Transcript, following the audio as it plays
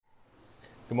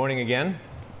Good morning again.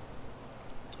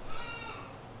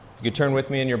 If you could turn with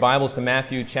me in your Bibles to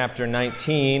Matthew chapter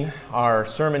 19. Our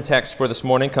sermon text for this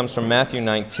morning comes from Matthew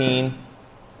 19,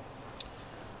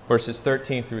 verses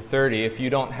 13 through 30. If you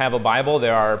don't have a Bible,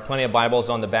 there are plenty of Bibles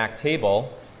on the back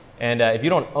table. And if you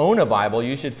don't own a Bible,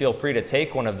 you should feel free to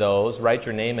take one of those, write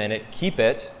your name in it, keep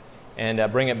it, and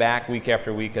bring it back week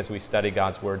after week as we study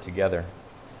God's Word together.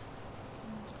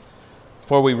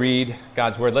 Before we read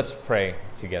God's Word, let's pray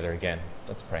together again.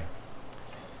 Let's pray.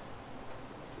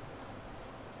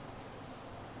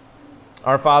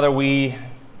 Our Father, we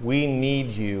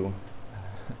need you.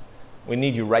 We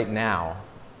need you right now,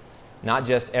 not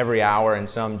just every hour in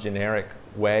some generic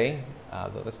way.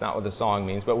 That's not what the song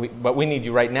means, but we need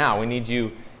you right now. We need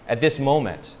you at this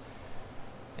moment.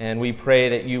 And we pray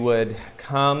that you would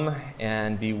come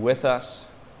and be with us.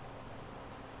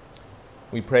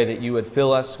 We pray that you would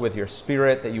fill us with your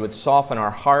Spirit, that you would soften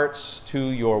our hearts to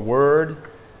your word,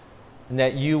 and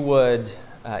that you would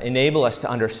enable us to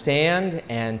understand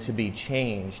and to be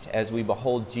changed as we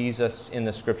behold Jesus in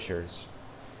the Scriptures.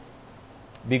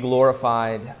 Be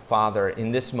glorified, Father,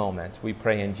 in this moment. We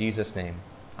pray in Jesus' name.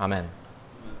 Amen.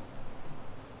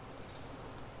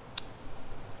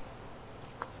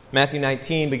 Matthew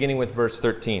 19, beginning with verse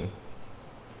 13.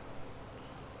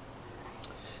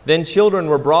 Then children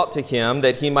were brought to him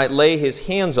that he might lay his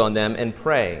hands on them and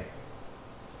pray.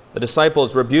 The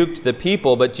disciples rebuked the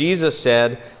people, but Jesus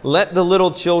said, "Let the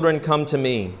little children come to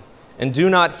me, and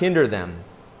do not hinder them,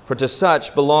 for to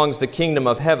such belongs the kingdom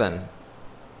of heaven."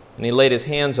 And he laid his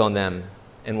hands on them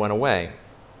and went away.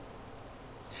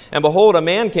 And behold, a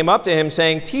man came up to him,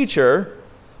 saying, "Teacher,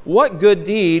 what good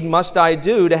deed must I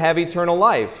do to have eternal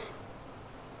life?"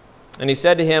 And he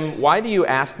said to him, "Why do you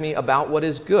ask me about what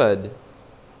is good?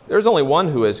 There is only one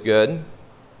who is good.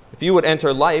 If you would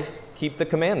enter life, keep the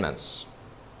commandments."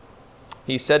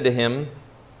 He said to him,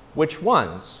 "Which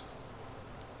ones?"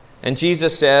 And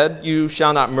Jesus said, "You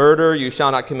shall not murder, you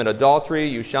shall not commit adultery,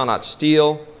 you shall not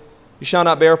steal, you shall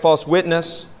not bear false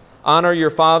witness, honor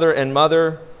your father and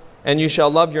mother, and you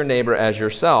shall love your neighbor as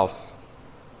yourself."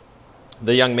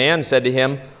 The young man said to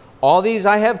him, "All these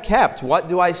I have kept. What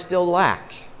do I still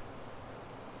lack?"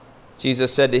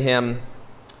 Jesus said to him,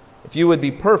 "If you would be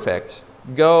perfect,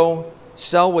 go,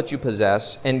 sell what you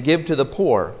possess, and give to the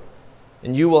poor,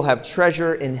 and you will have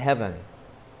treasure in heaven.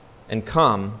 And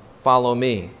come, follow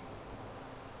me."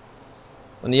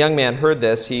 When the young man heard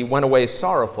this, he went away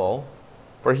sorrowful,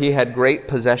 for he had great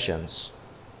possessions.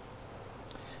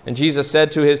 And Jesus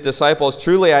said to his disciples,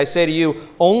 "Truly I say to you,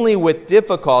 only with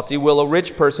difficulty will a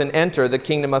rich person enter the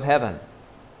kingdom of heaven.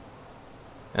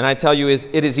 And I tell you,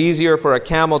 it is easier for a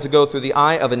camel to go through the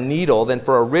eye of a needle than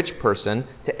for a rich person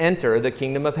to enter the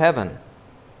kingdom of heaven."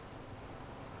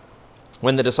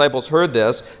 When the disciples heard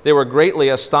this, they were greatly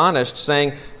astonished,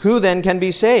 saying, "Who then can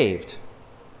be saved?"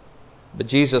 But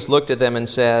Jesus looked at them and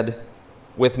said,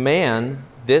 "With man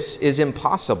this is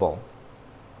impossible,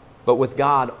 but with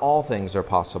God all things are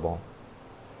possible."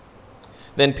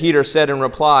 Then Peter said in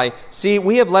reply, "See,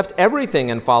 we have left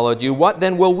everything and followed you. What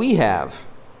then will we have?"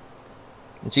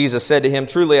 Jesus said to him,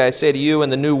 "Truly I say to you,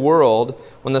 in the new world,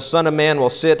 when the Son of Man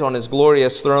will sit on his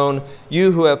glorious throne,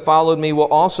 you who have followed me will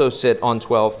also sit on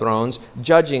 12 thrones,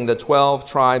 judging the 12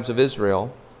 tribes of Israel.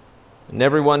 And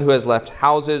everyone who has left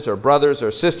houses or brothers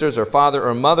or sisters or father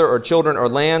or mother or children or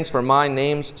lands for my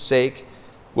name's sake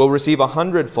will receive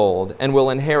 100-fold and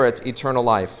will inherit eternal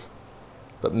life.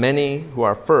 But many who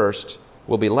are first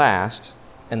will be last,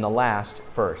 and the last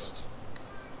first."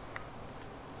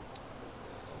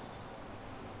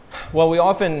 Well, we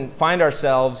often find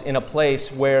ourselves in a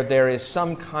place where there is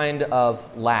some kind of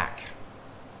lack,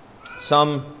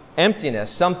 some emptiness,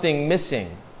 something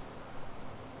missing.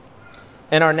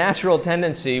 And our natural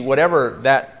tendency, whatever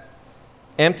that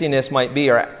emptiness might be,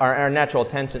 our natural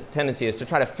tendency is to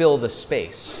try to fill the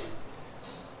space.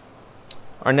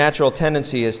 Our natural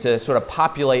tendency is to sort of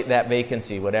populate that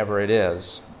vacancy, whatever it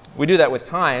is. We do that with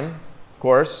time, of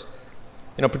course.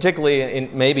 Particularly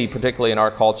in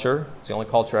our culture. It's the only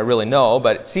culture I really know,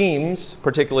 but it seems,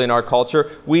 particularly in our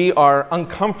culture, we are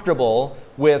uncomfortable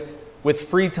with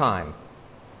free time.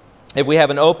 If we have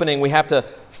an opening, we have to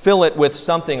fill it with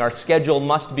something. Our schedule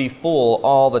must be full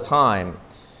all the time.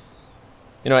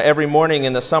 Every morning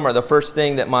in the summer, the first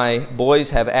thing that my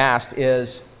boys have asked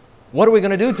is, "What are we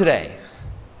going to do today?"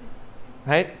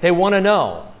 Right? They want to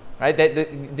know. Right? They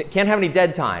can't have any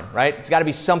dead time. Right? It's got to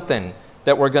be something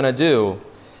that we're going to do.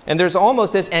 And there's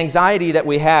almost this anxiety that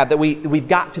we have, that we've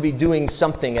got to be doing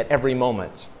something at every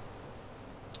moment.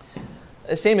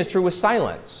 The same is true with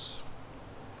silence.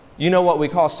 You know what we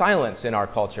call silence in our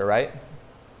culture, right?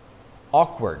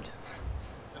 Awkward.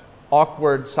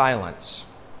 awkward silence.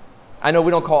 I know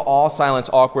we don't call all silence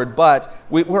awkward, but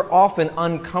we're often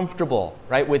uncomfortable,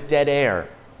 right, with dead air.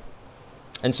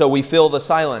 And so we fill the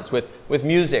silence with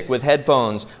music, with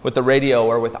headphones, with the radio,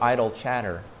 or with idle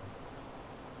chatter.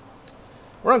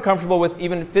 We're uncomfortable with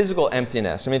even physical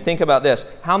emptiness. I mean, think about this.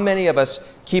 How many of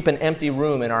us keep an empty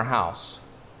room in our house,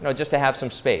 just to have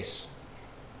some space?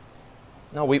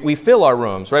 No, we fill our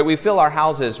rooms, right? We fill our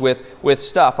houses with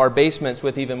stuff, our basements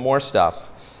with even more stuff.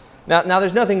 Now,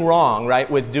 there's nothing wrong, right,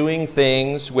 with doing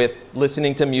things, with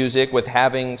listening to music, with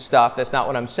having stuff. That's not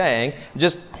what I'm saying.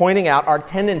 Just pointing out our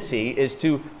tendency is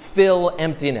to fill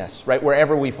emptiness, right,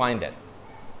 wherever we find it.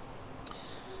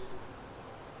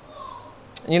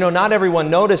 Not everyone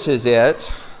notices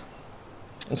it,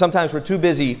 and sometimes we're too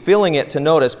busy filling it to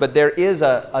notice, but there is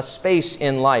a space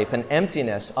in life, an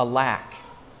emptiness, a lack.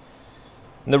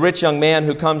 And the rich young man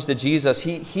who comes to Jesus,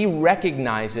 he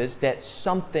recognizes that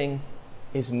something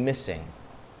is missing.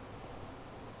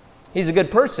 He's a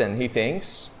good person, he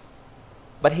thinks,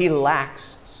 but he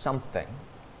lacks something.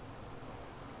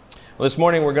 Well, this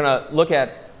morning we're going to look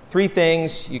at 3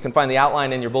 things. You can find the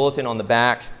outline in your bulletin on the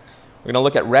back. We're going to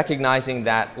look at recognizing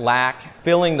that lack,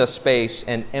 filling the space,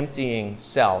 and emptying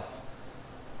self.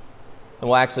 And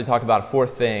we'll actually talk about a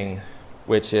 4th thing,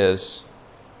 which is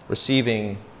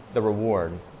receiving the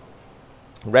reward.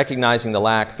 Recognizing the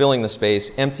lack, filling the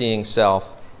space, emptying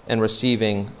self, and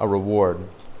receiving a reward.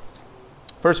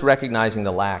 First, recognizing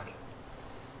the lack.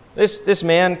 This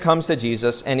man comes to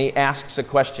Jesus and he asks a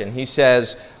question. He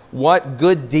says, "What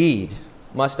good deed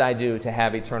must I do to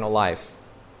have eternal life?"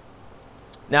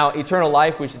 Now, eternal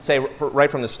life, we should say right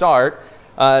from the start,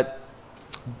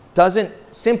 doesn't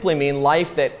simply mean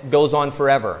life that goes on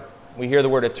forever. We hear the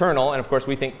word eternal, and of course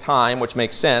we think time, which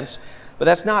makes sense. But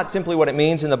that's not simply what it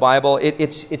means in the Bible.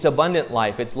 It's abundant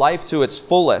life. It's life to its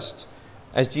fullest,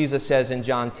 as Jesus says in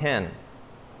John 10.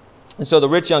 And so the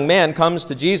rich young man comes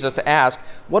to Jesus to ask,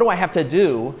 what do I have to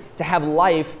do to have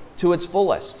life to its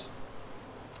fullest?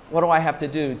 What do I have to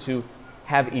do to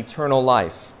have eternal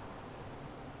life?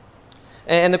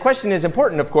 And the question is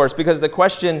important, of course, because the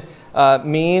question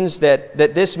means that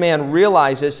this man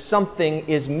realizes something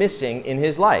is missing in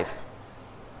his life.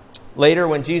 Later,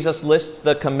 when Jesus lists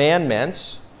the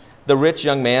commandments, the rich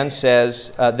young man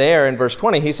says there in verse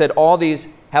 20, he said, "All these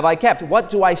have I kept. What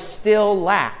do I still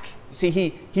lack?" See,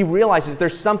 he realizes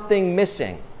there's something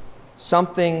missing.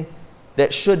 Something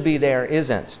that should be there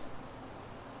isn't.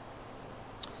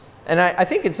 And I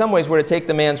think in some ways we're to take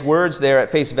the man's words there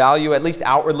at face value, at least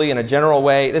outwardly in a general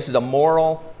way. This is a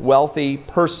moral, wealthy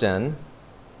person,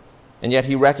 and yet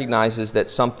he recognizes that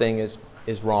something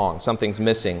is wrong, something's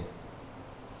missing.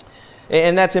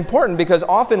 And that's important because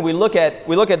often we look at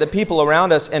the people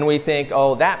around us and we think,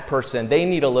 oh, that person, they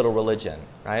need a little religion,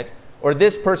 right? Or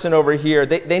this person over here,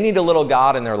 they need a little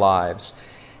God in their lives.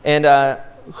 And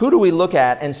who do we look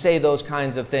at and say those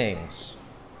kinds of things?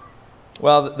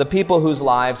 Well, the people whose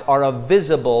lives are a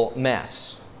visible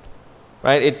mess,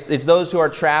 right? It's those who are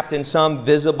trapped in some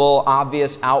visible,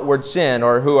 obvious, outward sin,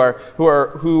 or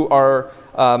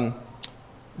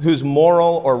whose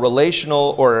moral or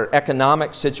relational or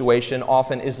economic situation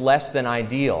often is less than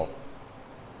ideal.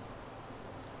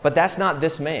 But that's not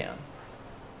this man.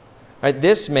 Right?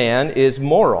 This man is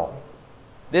moral.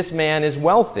 This man is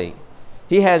wealthy.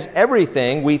 He has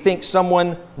everything we think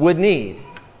someone would need.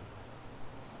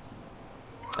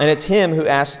 And it's him who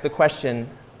asks the question,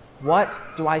 what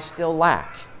do I still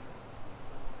lack?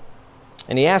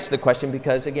 And he asks the question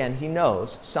because, again, he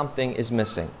knows something is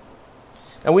missing.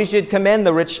 And we should commend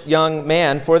the rich young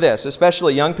man for this,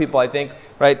 especially young people, I think,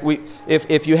 right?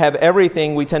 If you have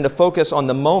everything, we tend to focus on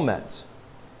the moment.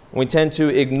 We tend to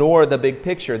ignore the big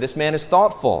picture. This man is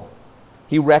thoughtful.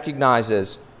 He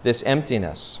recognizes this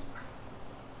emptiness.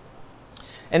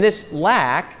 And this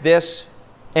lack, this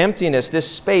emptiness, this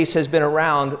space has been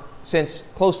around since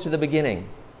close to the beginning.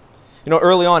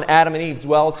 Early on, Adam and Eve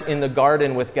dwelt in the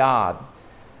garden with God.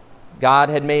 God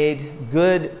had made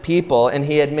good people, and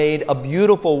He had made a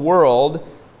beautiful world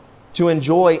to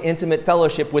enjoy intimate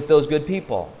fellowship with those good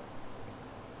people.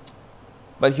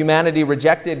 But humanity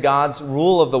rejected God's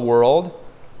rule of the world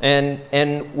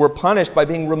and were punished by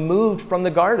being removed from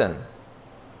the garden.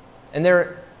 And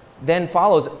there then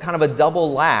follows kind of a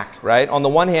double lack, right? On the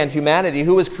one hand, humanity,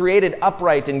 who was created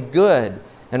upright and good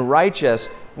and righteous,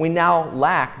 we now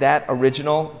lack that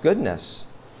original goodness.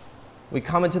 We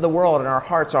come into the world and our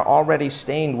hearts are already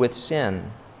stained with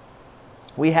sin.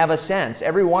 We have a sense,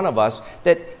 every one of us,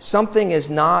 that something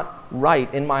is not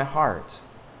right in my heart.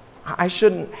 I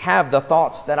shouldn't have the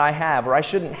thoughts that I have, or I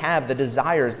shouldn't have the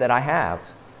desires that I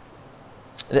have.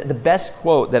 The best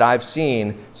quote that I've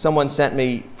seen, someone sent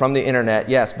me from the internet,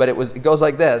 yes, but it goes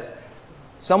like this.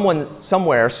 Someone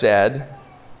somewhere said,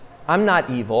 "I'm not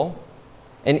evil.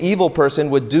 An evil person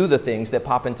would do the things that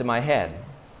pop into my head."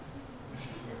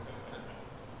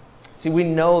 See, we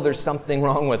know there's something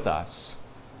wrong with us.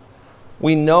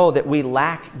 We know that we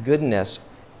lack goodness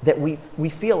that we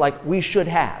feel like we should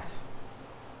have.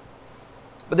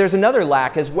 But there's another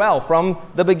lack as well from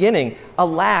the beginning, a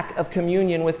lack of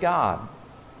communion with God.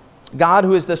 God,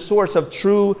 who is the source of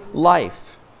true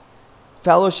life.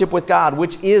 Fellowship with God,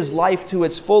 which is life to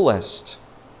its fullest.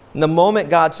 And the moment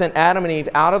God sent Adam and Eve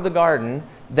out of the garden,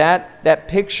 that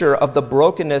picture of the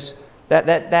brokenness,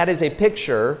 that is a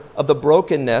picture of the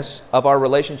brokenness of our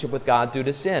relationship with God due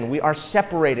to sin. We are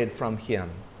separated from Him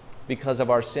because of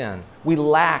our sin. We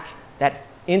lack that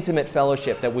intimate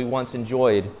fellowship that we once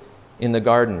enjoyed in the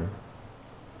garden.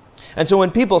 And so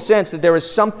when people sense that there is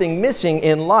something missing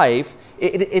in life,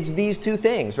 it's these two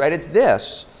things, right? It's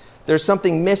this. There's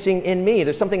something missing in me.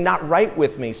 There's something not right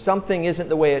with me. Something isn't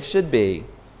the way it should be.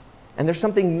 And there's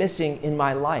something missing in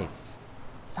my life.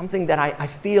 Something that I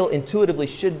feel intuitively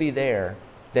should be there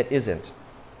that isn't.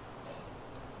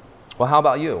 Well, how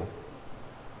about you?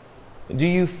 Do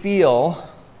you feel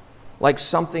like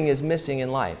something is missing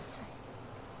in life?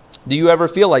 Do you ever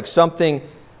feel like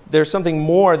there's something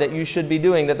more that you should be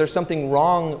doing, that there's something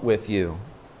wrong with you?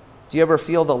 Do you ever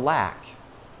feel the lack?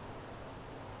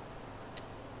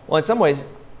 Well, in some ways,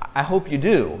 I hope you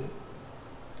do.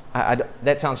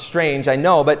 That sounds strange, I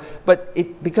know,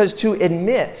 because to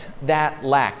admit that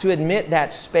lack, to admit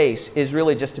that space is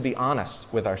really just to be honest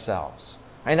with ourselves.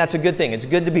 And that's a good thing. It's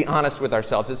good to be honest with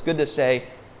ourselves. It's good to say,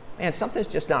 man, something's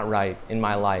just not right in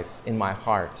my life, in my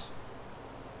heart.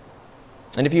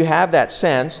 And if you have that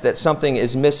sense that something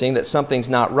is missing, that something's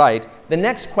not right, the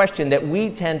next question that we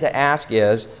tend to ask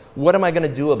is, what am I going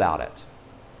to do about it?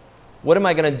 What am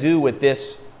I going to do with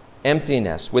this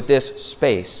emptiness, with this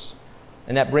space?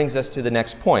 And that brings us to the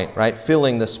next point, right?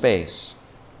 Filling the space.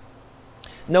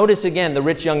 Notice again the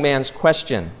rich young man's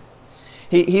question.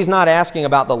 He's not asking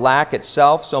about the lack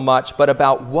itself so much, but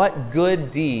about what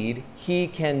good deed he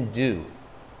can do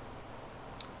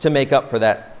to make up for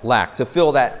that lack, to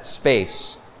fill that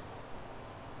space,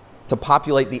 to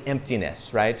populate the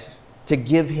emptiness, right? To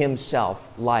give himself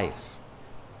life.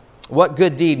 What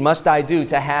good deed must I do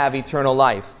to have eternal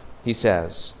life, he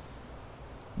says.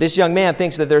 This young man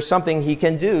thinks that there's something he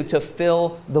can do to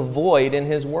fill the void in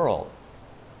his world.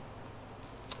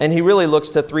 And he really looks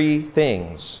to three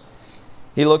things.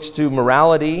 He looks to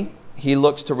morality, he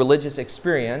looks to religious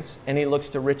experience, and he looks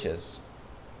to riches.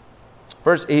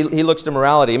 First, he looks to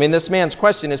morality. I mean, this man's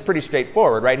question is pretty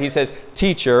straightforward, right? He says,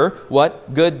 "Teacher,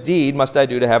 what good deed must I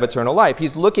do to have eternal life?"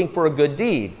 He's looking for a good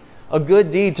deed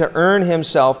to earn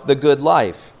himself the good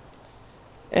life.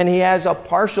 And he has a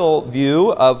partial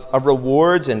view of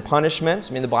rewards and punishments.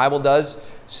 I mean, the Bible does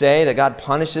say that God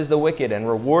punishes the wicked and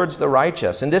rewards the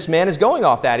righteous. And this man is going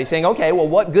off that. He's saying, okay, well,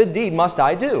 what good deed must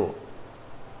I do?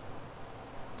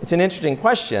 It's an interesting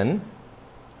question.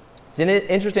 It's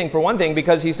interesting for one thing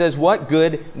because he says, what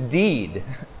good deed?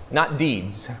 Not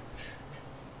deeds.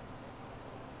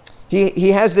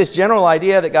 He has this general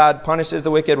idea that God punishes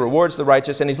the wicked, rewards the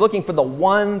righteous, and he's looking for the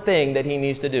one thing that he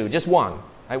needs to do. Just one.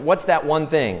 Right? What's that one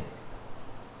thing?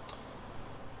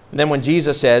 And then when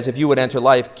Jesus says, if you would enter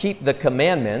life, keep the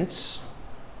commandments,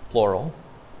 plural,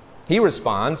 he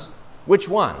responds, which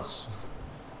ones?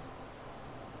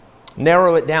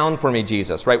 Narrow it down for me,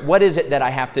 Jesus, right? What is it that I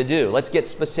have to do? Let's get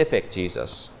specific,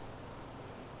 Jesus.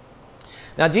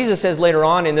 Now, Jesus says later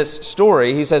on in this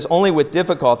story, he says, only with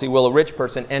difficulty will a rich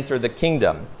person enter the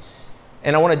kingdom.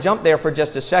 And I want to jump there for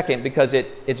just a second because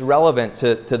it's relevant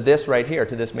to this right here,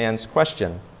 to this man's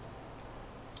question.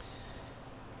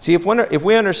 See, if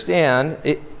we understand,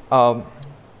 if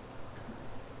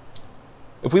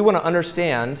we want to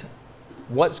understand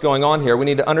what's going on here, we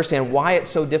need to understand why it's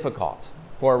so difficult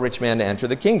for a rich man to enter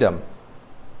the kingdom.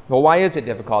 Well, why is it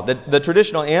difficult? The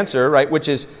traditional answer, right, which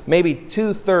is maybe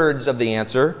 2/3 of the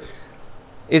answer,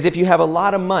 is if you have a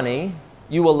lot of money,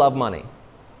 you will love money.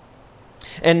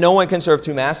 And no one can serve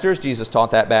two masters. Jesus taught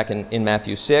that back in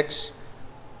Matthew 6.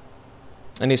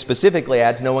 And he specifically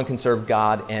adds, no one can serve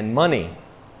God and money.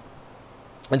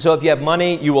 And so if you have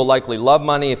money, you will likely love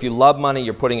money. If you love money,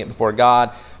 you're putting it before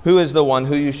God, who is the one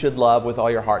who you should love with all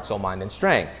your heart, soul, mind, and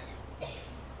strength.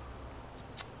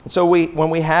 And so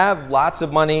when we have lots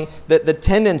of money, the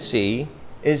tendency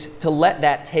is to let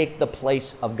that take the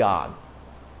place of God.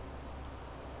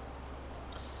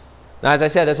 Now, as I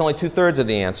said, that's only 2/3 of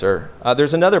the answer.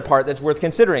 There's another part that's worth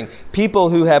considering. People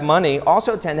who have money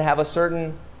also tend to have a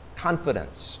certain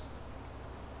confidence.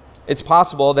 It's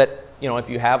possible that, if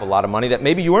you have a lot of money, that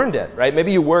maybe you earned it, right?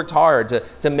 Maybe you worked hard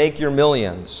to make your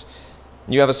millions.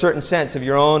 You have a certain sense of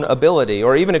your own ability.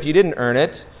 Or even if you didn't earn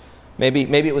it, maybe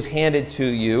it was handed to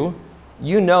you.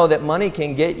 You know that money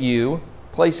can get you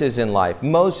places in life.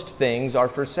 Most things are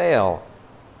for sale.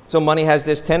 So money has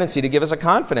this tendency to give us a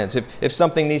confidence. If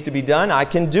something needs to be done, I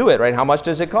can do it, right? How much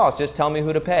does it cost? Just tell me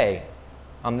who to pay.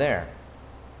 I'm there.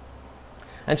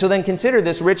 And so then consider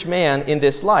this rich man in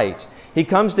this light. He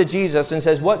comes to Jesus and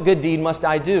says, what good deed must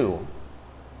I do?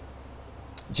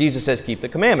 Jesus says, keep the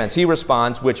commandments. He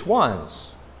responds, which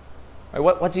ones? Right,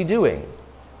 what's he doing?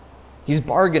 He's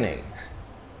bargaining.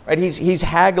 Right? He's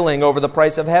haggling over the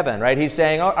price of heaven, right? He's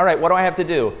saying, all right, what do I have to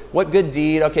do? What good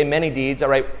deed? Okay, many deeds. All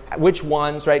right, which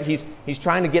ones, right? He's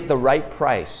trying to get the right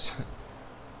price.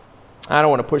 I don't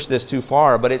want to push this too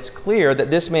far, but it's clear that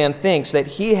this man thinks that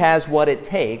he has what it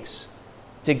takes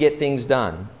to get things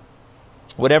done.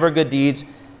 Whatever good deeds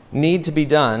need to be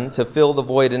done to fill the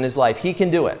void in his life, he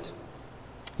can do it.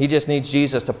 He just needs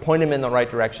Jesus to point him in the right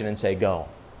direction and say, go.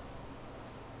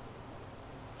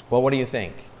 Well, what do you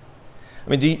think?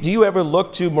 I mean, do you ever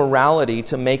look to morality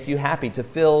to make you happy, to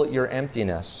fill your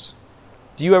emptiness?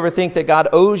 Do you ever think that God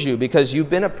owes you because you've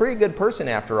been a pretty good person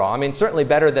after all? I mean, certainly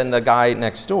better than the guy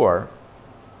next door.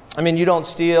 I mean, you don't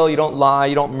steal, you don't lie,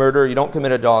 you don't murder, you don't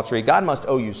commit adultery. God must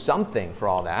owe you something for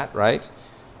all that, right?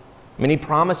 I mean, he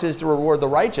promises to reward the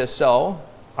righteous, so,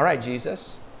 all right,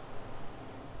 Jesus.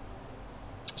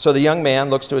 So the young man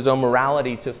looks to his own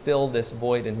morality to fill this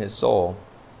void in his soul.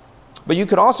 But you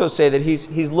could also say that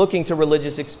he's looking to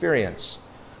religious experience.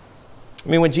 I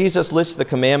mean, when Jesus lists the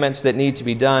commandments that need to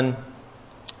be done,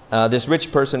 this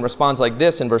rich person responds like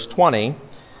this in verse 20.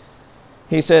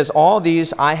 He says, all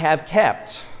these I have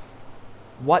kept.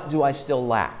 What do I still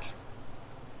lack?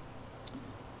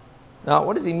 Now,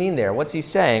 what does he mean there? What's he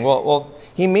saying? Well,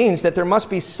 he means that there must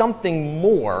be something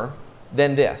more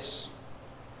than this,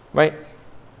 right?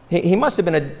 He must have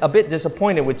been a bit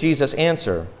disappointed with Jesus'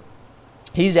 answer.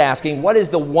 He's asking, what is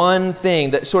the one thing,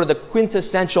 that sort of the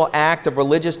quintessential act of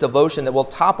religious devotion that will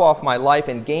top off my life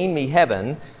and gain me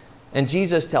heaven? And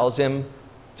Jesus tells him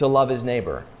to love his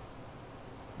neighbor.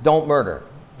 Don't murder.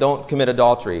 Don't commit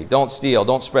adultery. Don't steal.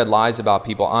 Don't spread lies about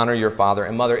people. Honor your father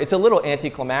and mother. It's a little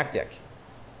anticlimactic.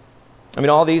 I mean,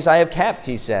 all these I have kept,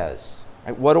 he says.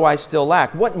 What do I still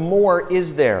lack? What more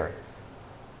is there?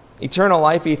 Eternal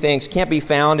life, he thinks, can't be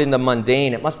found in the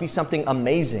mundane. It must be something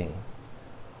amazing.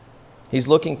 He's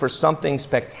looking for something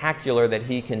spectacular that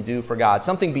he can do for God,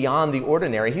 something beyond the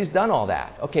ordinary. He's done all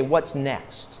that. Okay, what's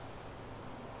next?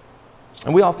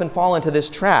 And we often fall into this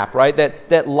trap, right?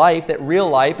 That real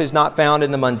life is not found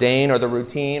in the mundane or the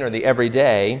routine or the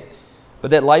everyday,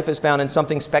 but that life is found in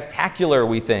something spectacular,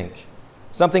 we think.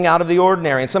 Something out of the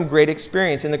ordinary, and some great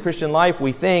experience in the Christian life,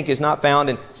 we think, is not found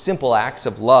in simple acts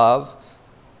of love,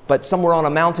 but somewhere on a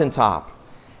mountaintop,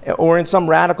 or in some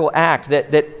radical act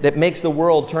that makes the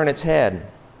world turn its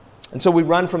head. And so we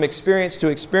run from experience to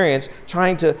experience,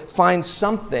 trying to find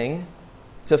something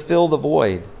to fill the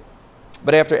void.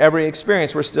 But after every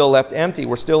experience, we're still left empty.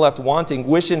 We're still left wanting,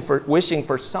 wishing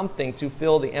for something to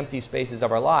fill the empty spaces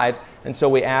of our lives. And so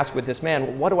we ask with this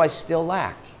man, what do I still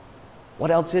lack? What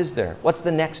else is there? What's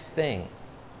the next thing?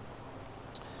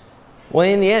 Well,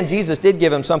 in the end, Jesus did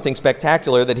give him something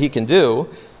spectacular that he can do.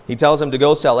 He tells him to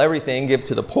go sell everything, give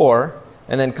to the poor,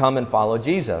 and then come and follow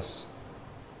Jesus.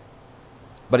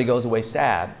 But he goes away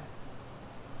sad.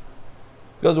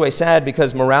 He goes away sad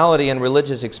because morality and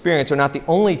religious experience are not the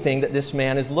only thing that this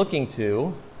man is looking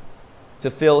to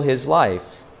fill his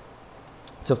life,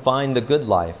 to find the good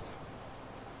life.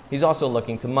 He's also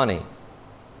looking to money.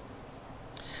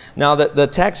 Now, the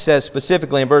text says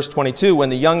specifically in verse 22, when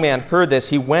the young man heard this,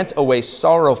 he went away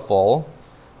sorrowful,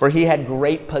 for he had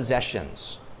great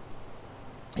possessions.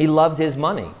 He loved his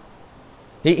money.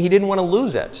 He didn't want to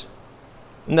lose it.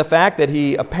 And the fact that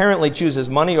he apparently chooses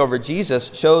money over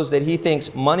Jesus shows that he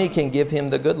thinks money can give him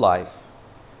the good life.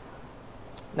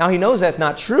 Now, he knows that's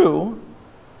not true,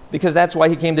 because that's why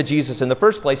he came to Jesus in the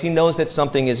first place. He knows that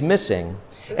something is missing.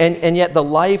 And yet the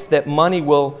life that money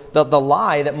will, the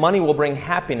lie that money will bring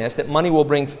happiness, that money will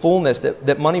bring fullness,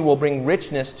 that money will bring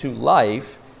richness to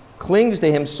life, clings to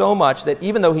him so much that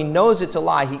even though he knows it's a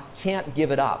lie, he can't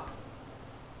give it up.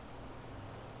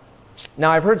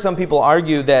 Now, I've heard some people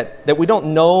argue that we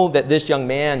don't know that this young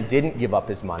man didn't give up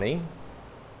his money.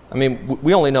 I mean,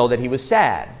 we only know that he was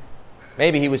sad.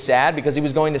 Maybe he was sad because he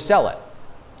was going to sell it.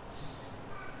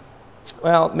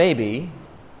 Well, maybe.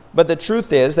 But the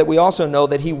truth is that we also know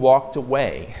that he walked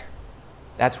away.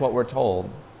 That's what we're told.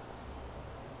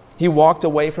 He walked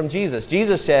away from Jesus.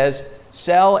 Jesus says,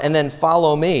 sell and then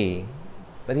follow me.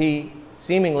 But he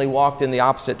seemingly walked in the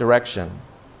opposite direction.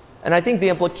 And I think the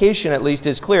implication, at least,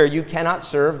 is clear. You cannot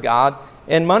serve God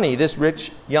and money. This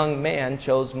rich young man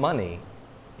chose money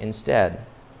instead.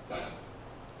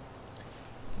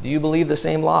 Do you believe the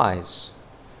same lies?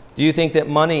 Do you think that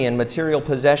money and material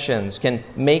possessions can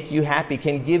make you happy,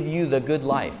 can give you the good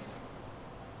life?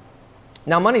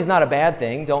 Now, money's not a bad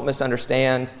thing. Don't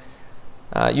misunderstand.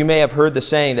 You may have heard the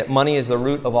saying that money is the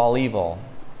root of all evil.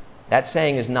 That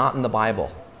saying is not in the Bible.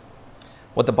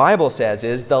 What the Bible says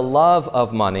is the love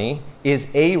of money is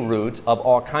a root of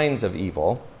all kinds of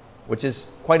evil, which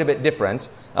is quite a bit different.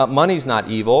 Money's not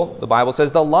evil. The Bible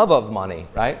says the love of money,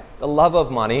 right? The love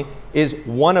of money is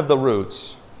one of the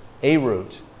roots, a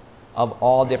root of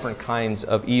all different kinds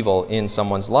of evil in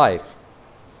someone's life.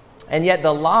 And yet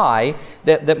the lie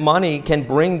that money can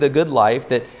bring the good life,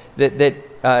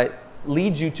 that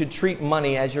leads you to treat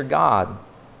money as your God,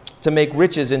 to make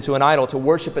riches into an idol, to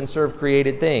worship and serve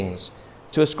created things,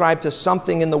 to ascribe to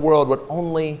something in the world what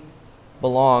only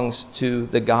belongs to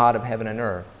the God of heaven and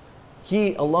earth.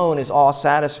 He alone is all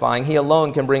satisfying. He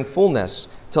alone can bring fullness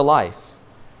to life.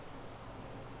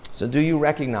 So do you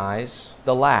recognize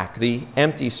the lack, the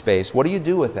empty space? What do you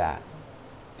do with that?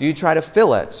 Do you try to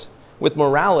fill it with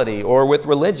morality or with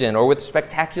religion or with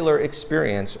spectacular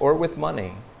experience or with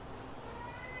money?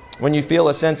 When you feel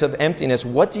a sense of emptiness,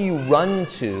 what do you run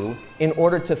to in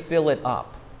order to fill it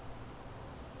up?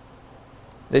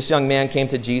 This young man came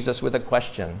to Jesus with a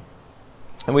question.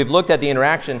 And we've looked at the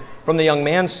interaction from the young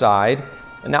man's side,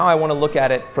 and now I want to look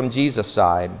at it from Jesus'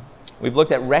 side. We've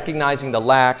looked at recognizing the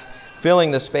lack,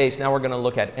 filling the space. Now we're going to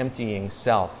look at emptying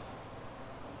self.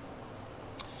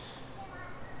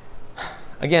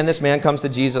 Again, this man comes to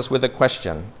Jesus with a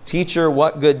question. Teacher,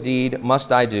 what good deed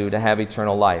must I do to have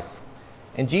eternal life?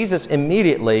 And Jesus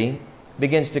immediately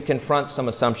begins to confront some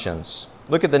assumptions.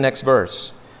 Look at the next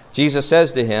verse. Jesus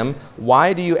says to him,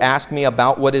 why do you ask me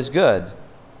about what is good?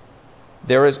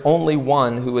 There is only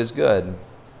one who is good.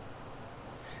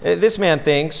 This man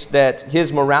thinks that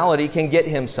his morality can get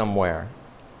him somewhere.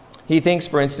 He thinks,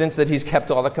 for instance, that he's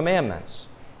kept all the commandments.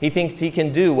 He thinks he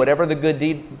can do whatever the good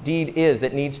deed is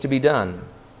that needs to be done.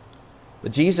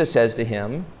 But Jesus says to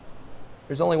him,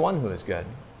 there's only one who is good.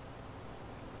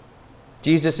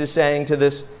 Jesus is saying to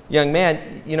this young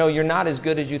man, you're not as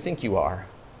good as you think you are.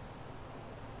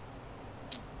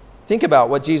 Think about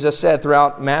what Jesus said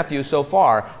throughout Matthew so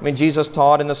far. Jesus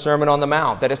taught in the Sermon on the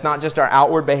Mount that it's not just our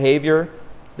outward behavior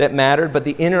that mattered, but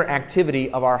the inner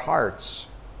activity of our hearts.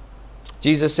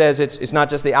 Jesus says it's not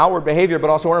just the outward behavior, but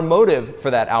also our motive for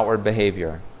that outward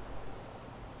behavior.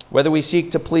 Whether we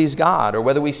seek to please God or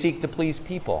whether we seek to please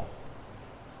people.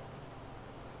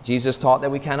 Jesus taught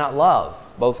that we cannot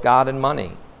love both God and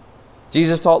money.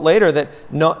 Jesus taught later that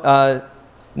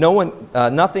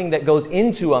nothing that goes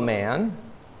into a man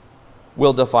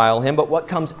will defile him, but what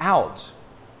comes out.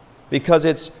 Because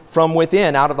it's from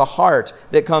within, out of the heart,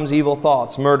 that comes evil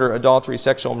thoughts, murder, adultery,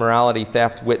 sexual immorality,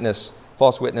 theft,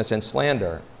 false witness, and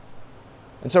slander.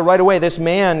 And so right away, this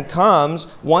man comes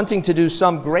wanting to do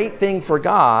some great thing for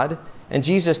God, and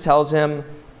Jesus tells him,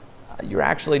 you're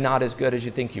actually not as good as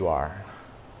you think you are.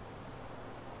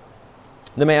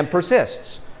 The man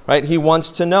persists, right? He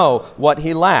wants to know what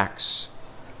he lacks.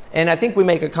 And I think we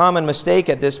make a common mistake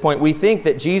at this point. We think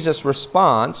that Jesus'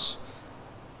 response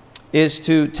is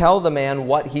to tell the man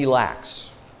what he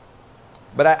lacks.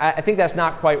 But I think that's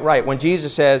not quite right. When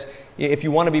Jesus says, if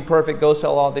you want to be perfect, go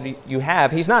sell all that you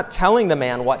have, he's not telling the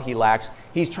man what he lacks.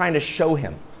 He's trying to show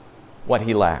him what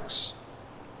he lacks.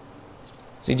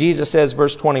 See, Jesus says,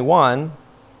 verse 21,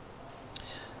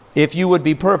 if you would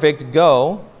be perfect,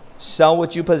 go, sell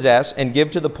what you possess, and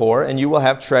give to the poor, and you will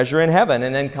have treasure in heaven,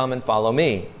 and then come and follow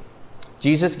me.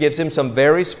 Jesus gives him some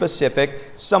very specific,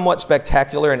 somewhat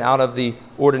spectacular and out of the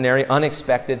ordinary,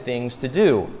 unexpected things to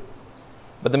do.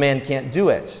 But the man can't do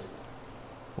it.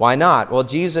 Why not? Well,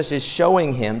 Jesus is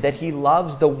showing him that he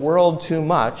loves the world too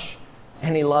much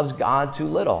and he loves God too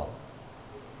little.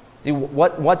 See,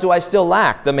 what do I still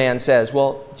lack? The man says.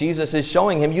 Well, Jesus is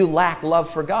showing him you lack love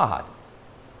for God.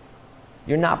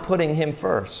 You're not putting him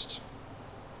first.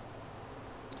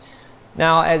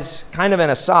 Now, as kind of an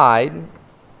aside,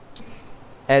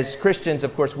 as Christians,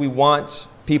 of course, we want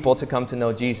people to come to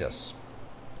know Jesus.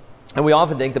 And we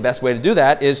often think the best way to do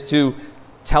that is to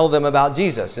tell them about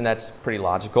Jesus. And that's pretty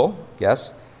logical,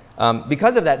 yes.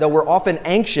 Because of that, though, we're often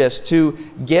anxious to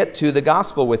get to the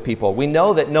gospel with people. We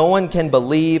know that no one can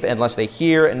believe unless they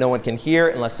hear, and no one can hear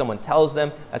unless someone tells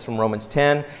them. That's from Romans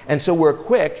 10. And so we're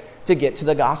quick to get to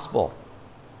the gospel.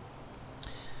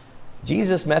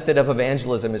 Jesus' method of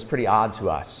evangelism is pretty odd to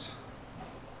us.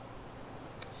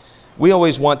 We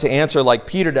always want to answer like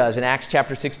Peter does in Acts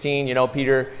chapter 16. You know,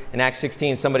 Peter in Acts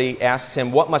 16, somebody asks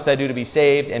him, what must I do to be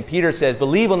saved? And Peter says,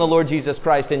 believe on the Lord Jesus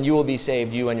Christ and you will be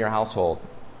saved, you and your household.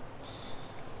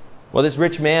 Well, this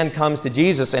rich man comes to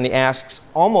Jesus and he asks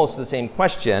almost the same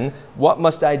question, what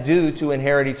must I do to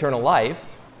inherit eternal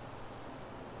life?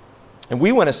 And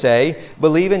we want to say,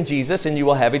 believe in Jesus and you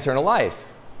will have eternal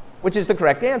life, which is the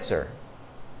correct answer.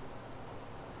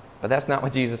 But that's not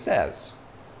what Jesus says.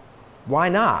 Why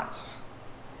not?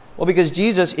 Well, because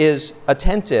Jesus is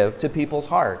attentive to people's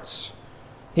hearts.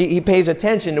 He pays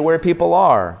attention to where people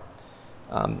are.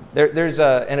 There's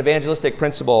an evangelistic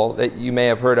principle that you may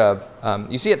have heard of.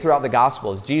 You see it throughout the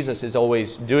Gospels. Jesus is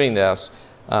always doing this.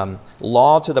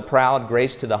 Law to the proud,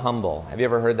 grace to the humble. Have you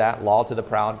ever heard that? Law to the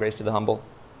proud, grace to the humble.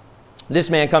 This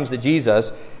man comes to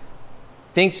Jesus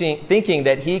thinking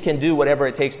that he can do whatever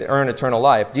it takes to earn eternal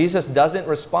life. Jesus doesn't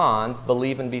respond,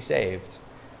 believe and be saved.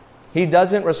 He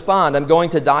doesn't respond, I'm going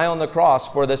to die on the cross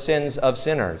for the sins of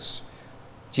sinners.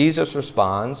 Jesus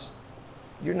responds,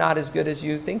 you're not as good as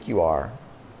you think you are.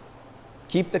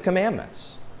 Keep the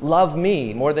commandments. Love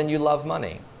me more than you love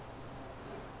money.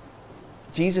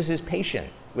 Jesus is patient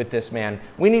with this man.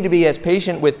 We need to be as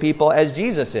patient with people as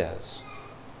Jesus is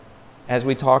as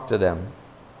we talk to them.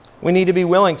 We need to be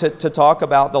willing to talk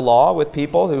about the law with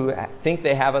people who think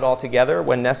they have it all together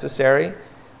when necessary.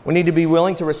 We need to be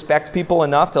willing to respect people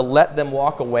enough to let them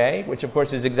walk away, which of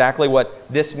course is exactly what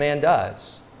this man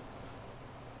does.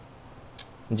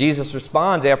 And Jesus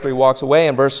responds after he walks away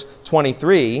in verse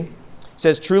 23. He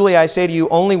says, truly I say to you,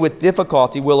 only with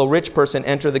difficulty will a rich person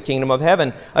enter the kingdom of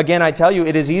heaven. Again, I tell you,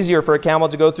 it is easier for a camel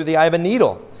to go through the eye of a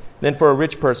needle than for a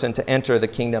rich person to enter the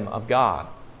kingdom of God.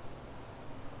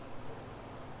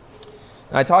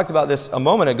 Now, I talked about this a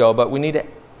moment ago, but we need to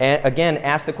again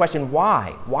ask the question,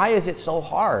 why? Why is it so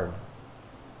hard?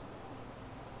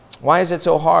 Why is it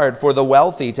so hard for the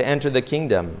wealthy to enter the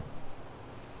kingdom?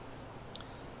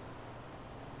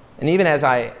 And even as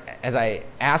I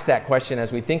ask that question,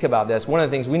 as we think about this, one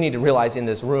of the things we need to realize in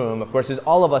this room, of course, is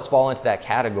all of us fall into that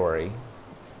category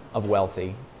of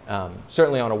wealthy.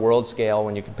 Certainly on a world scale,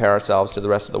 when you compare ourselves to the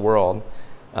rest of the world,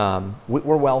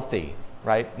 we're wealthy,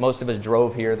 right? Most of us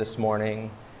drove here this morning.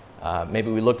 Maybe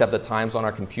we looked up the times on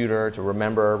our computer to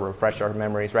refresh our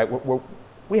memories, right?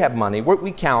 We have money.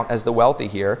 We count as the wealthy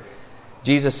here.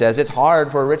 Jesus says it's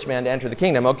hard for a rich man to enter the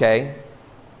kingdom. Okay,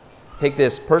 take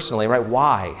this personally, right?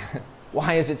 Why?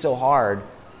 Why is it so hard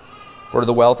for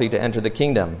the wealthy to enter the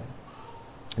kingdom?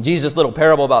 Jesus' little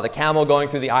parable about the camel going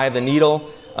through the eye of the needle,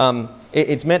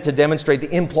 it's meant to demonstrate the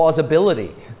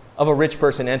implausibility of a rich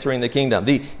person entering the kingdom.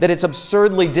 That it's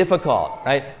absurdly difficult,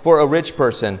 right, for a rich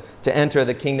person to enter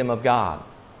the kingdom of God.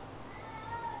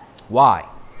 Why?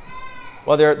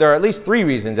 Well, there are at least three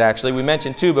reasons, actually. We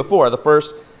mentioned two before. The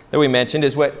first that we mentioned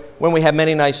is when we have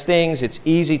many nice things, it's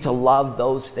easy to love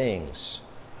those things.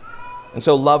 And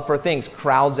so love for things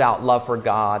crowds out love for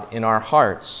God in our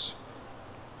hearts.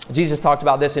 Jesus talked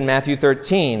about this in Matthew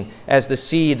 13 as the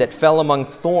seed that fell among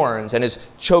thorns and is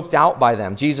choked out by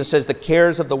them. Jesus says the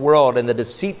cares of the world and the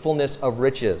deceitfulness of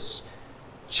riches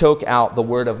choke out the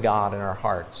word of God in our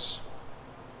hearts.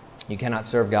 You cannot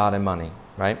serve God and money,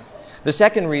 right? The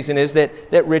second reason is that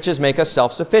riches make us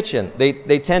self-sufficient.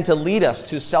 They tend to lead us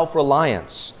to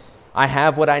self-reliance. I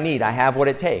have what I need. I have what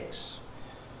it takes.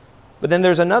 But then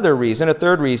there's another reason, a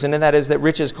third reason, and that is that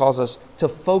riches cause us to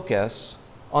focus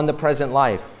on the present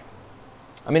life.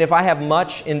 I mean, if I have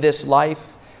much in this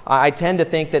life, I tend to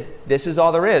think that this is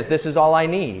all there is. This is all I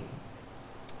need.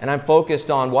 And I'm focused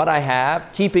on what I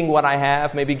have, keeping what I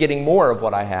have, maybe getting more of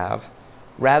what I have,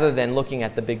 rather than looking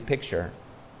at the big picture.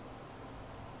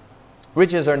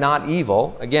 Riches are not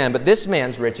evil, again, but this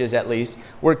man's riches, at least,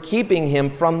 were keeping him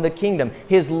from the kingdom.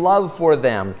 His love for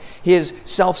them, his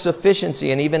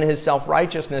self-sufficiency, and even his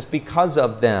self-righteousness because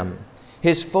of them.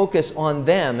 His focus on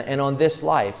them and on this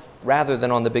life rather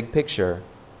than on the big picture.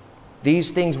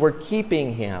 These things were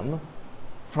keeping him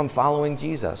from following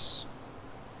Jesus.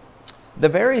 The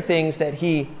very things that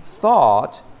he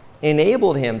thought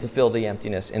enabled him to fill the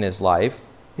emptiness in his life,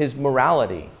 his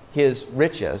morality, his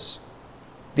riches,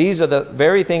 these are the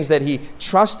very things that he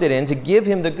trusted in to give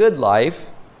him the good life.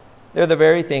 They're the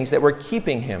very things that were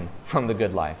keeping him from the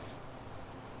good life.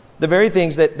 The very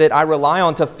things that I rely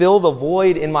on to fill the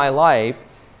void in my life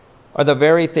are the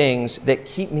very things that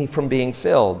keep me from being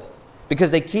filled,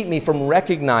 because they keep me from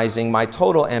recognizing my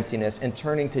total emptiness and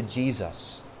turning to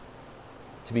Jesus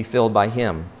to be filled by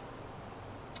him.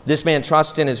 This man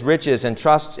trusts in his riches and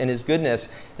trusts in his goodness.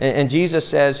 And Jesus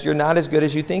says, you're not as good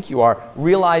as you think you are.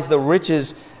 Realize the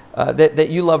riches, that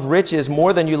you love riches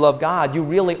more than you love God. You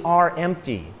really are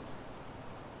empty.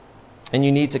 And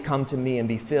you need to come to me and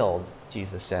be filled,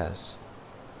 Jesus says.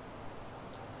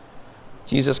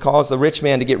 Jesus calls the rich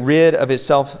man to get rid of his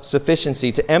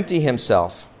self-sufficiency, to empty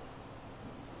himself,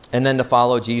 and then to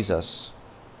follow Jesus.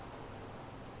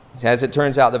 As it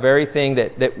turns out, the very thing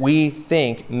that we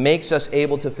think makes us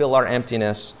able to fill our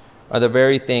emptiness are the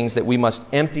very things that we must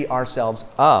empty ourselves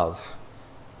of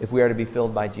if we are to be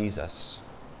filled by Jesus.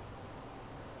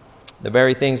 The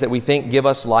very things that we think give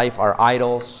us life are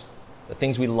idols, the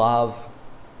things we love,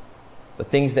 the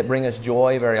things that bring us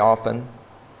joy very often,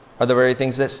 are the very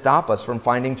things that stop us from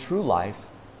finding true life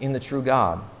in the true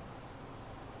God.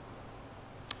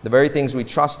 The very things we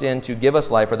trust in to give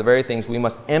us life are the very things we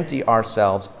must empty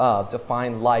ourselves of to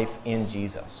find life in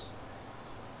Jesus.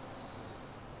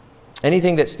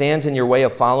 Anything that stands in your way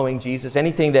of following Jesus,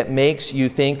 anything that makes you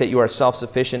think that you are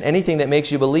self-sufficient, anything that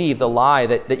makes you believe the lie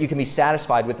that you can be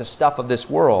satisfied with the stuff of this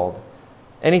world,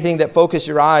 anything that focuses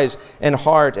your eyes and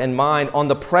heart and mind on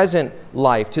the present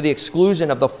life to the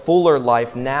exclusion of the fuller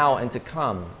life now and to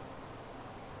come.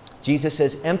 Jesus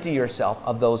says, empty yourself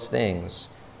of those things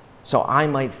so I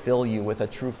might fill you with a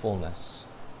true fullness.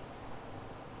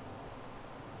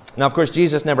 Now, of course,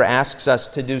 Jesus never asks us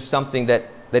to do something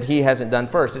that he hasn't done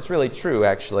first. It's really true,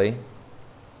 actually.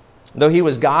 Though he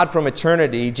was God from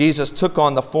eternity, Jesus took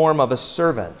on the form of a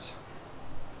servant.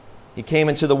 He came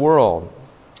into the world.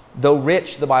 Though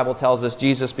rich, the Bible tells us,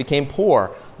 Jesus became poor.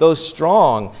 Though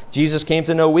strong, Jesus came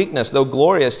to know weakness. Though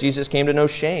glorious, Jesus came to know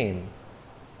shame.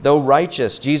 Though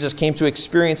righteous, Jesus came to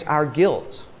experience our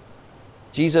guilt.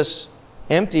 Jesus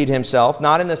emptied himself,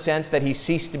 not in the sense that he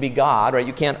ceased to be God, right?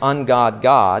 You can't ungod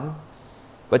God.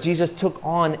 But Jesus took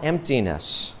on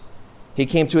emptiness. He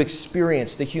came to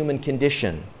experience the human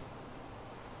condition.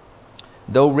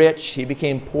 Though rich, he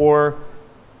became poor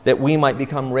that we might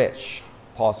become rich,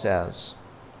 Paul says.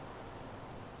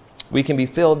 We can be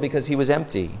filled because he was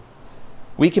empty.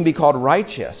 We can be called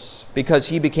righteous because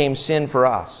he became sin for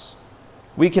us.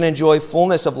 We can enjoy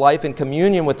fullness of life and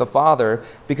communion with the Father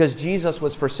because Jesus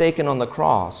was forsaken on the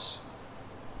cross.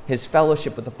 His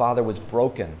fellowship with the Father was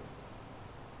broken.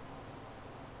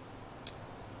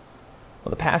 Well,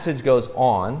 the passage goes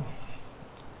on,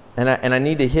 and I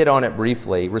need to hit on it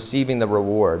briefly, receiving the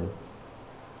reward.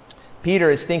 Peter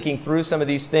is thinking through some of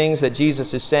these things that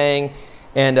Jesus is saying,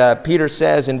 and Peter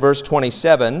says in verse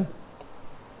 27,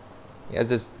 he has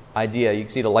this idea, you can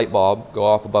see the light bulb go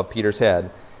off above Peter's head.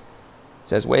 It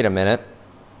says, wait a minute.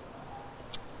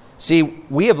 See,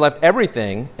 we have left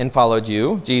everything and followed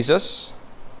you, Jesus.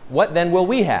 What then will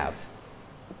we have?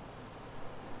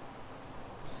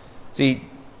 See,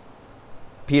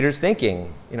 Peter's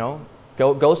thinking,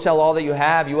 go sell all that you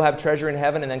have will have treasure in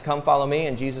heaven, and then come follow me.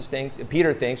 And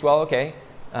Peter thinks, well, okay,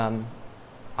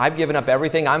 I've given up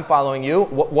everything, I'm following you.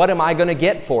 What am I going to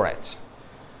get for it?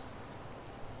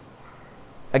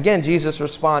 Again, Jesus'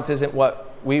 response isn't what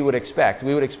we would expect.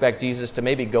 We would expect Jesus to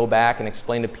maybe go back and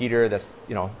explain to Peter that's,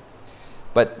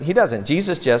 but he doesn't.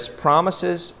 Jesus just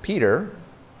promises Peter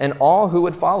and all who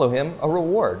would follow him a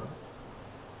reward.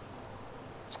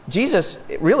 Jesus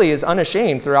really is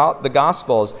unashamed throughout the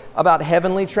Gospels about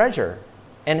heavenly treasure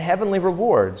and heavenly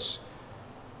rewards.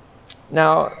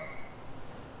 Now,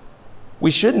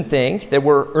 we shouldn't think that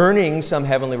we're earning some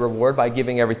heavenly reward by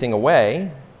giving everything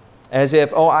away, as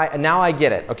if, now I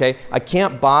get it, okay? I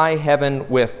can't buy heaven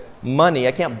with money.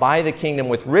 I can't buy the kingdom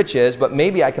with riches, but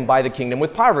maybe I can buy the kingdom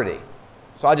with poverty.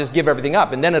 So I'll just give everything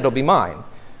up, and then it'll be mine.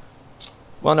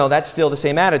 Well, no, that's still the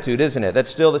same attitude, isn't it? That's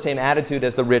still the same attitude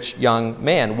as the rich young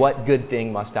man. What good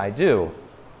thing must I do?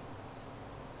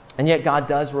 And yet God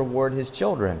does reward his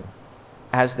children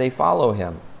as they follow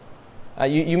him.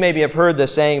 You maybe have heard the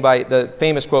saying by the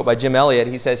famous quote by Jim Elliot.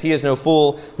 He says, "He is no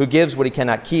fool who gives what he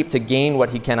cannot keep to gain what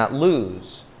he cannot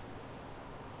lose."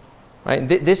 Right?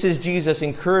 This is Jesus'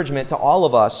 encouragement to all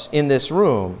of us in this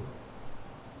room.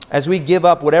 As we give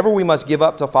up whatever we must give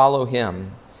up to follow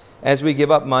him, as we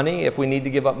give up money, if we need to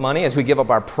give up money, as we give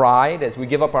up our pride, as we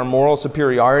give up our moral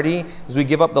superiority, as we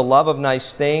give up the love of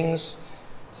nice things,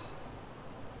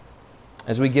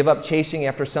 as we give up chasing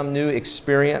after some new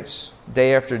experience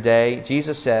day after day,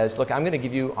 Jesus says, look, I'm going to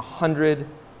give you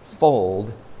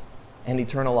 100-fold and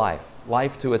eternal life,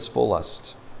 life to its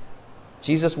fullest.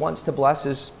 Jesus wants to bless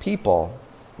his people.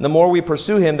 The more we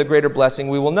pursue him, the greater blessing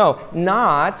we will know.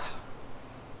 Not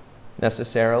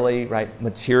necessarily,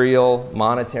 material,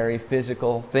 monetary,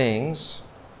 physical things,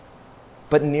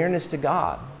 but nearness to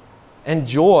God and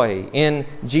joy in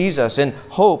Jesus and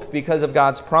hope because of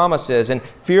God's promises and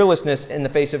fearlessness in the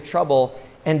face of trouble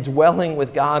and dwelling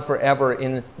with God forever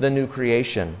in the new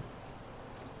creation.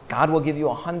 God will give you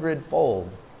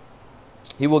 100-fold.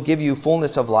 He will give you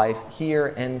fullness of life here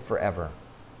and forever.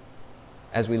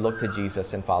 as we look to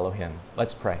Jesus and follow him.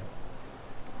 Let's pray.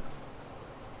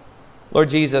 Lord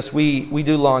Jesus, we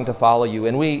do long to follow you,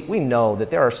 and we know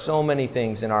that there are so many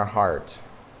things in our heart,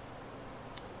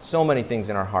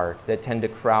 that tend to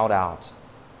crowd out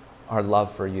our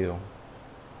love for you.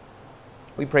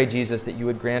 We pray, Jesus, that you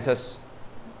would grant us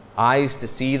eyes to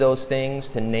see those things,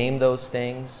 to name those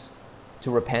things,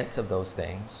 to repent of those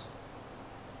things.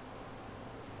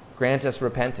 Grant us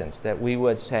repentance, that we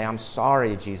would say, I'm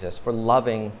sorry, Jesus, for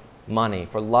loving money,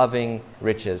 for loving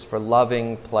riches, for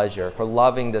loving pleasure, for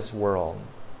loving this world.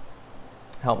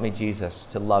 Help me, Jesus,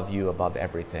 to love you above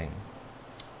everything.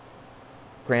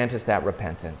 Grant us that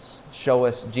repentance. Show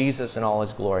us Jesus in all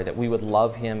his glory, that we would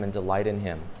love him and delight in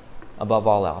him above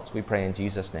all else. We pray in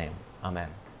Jesus' name. Amen.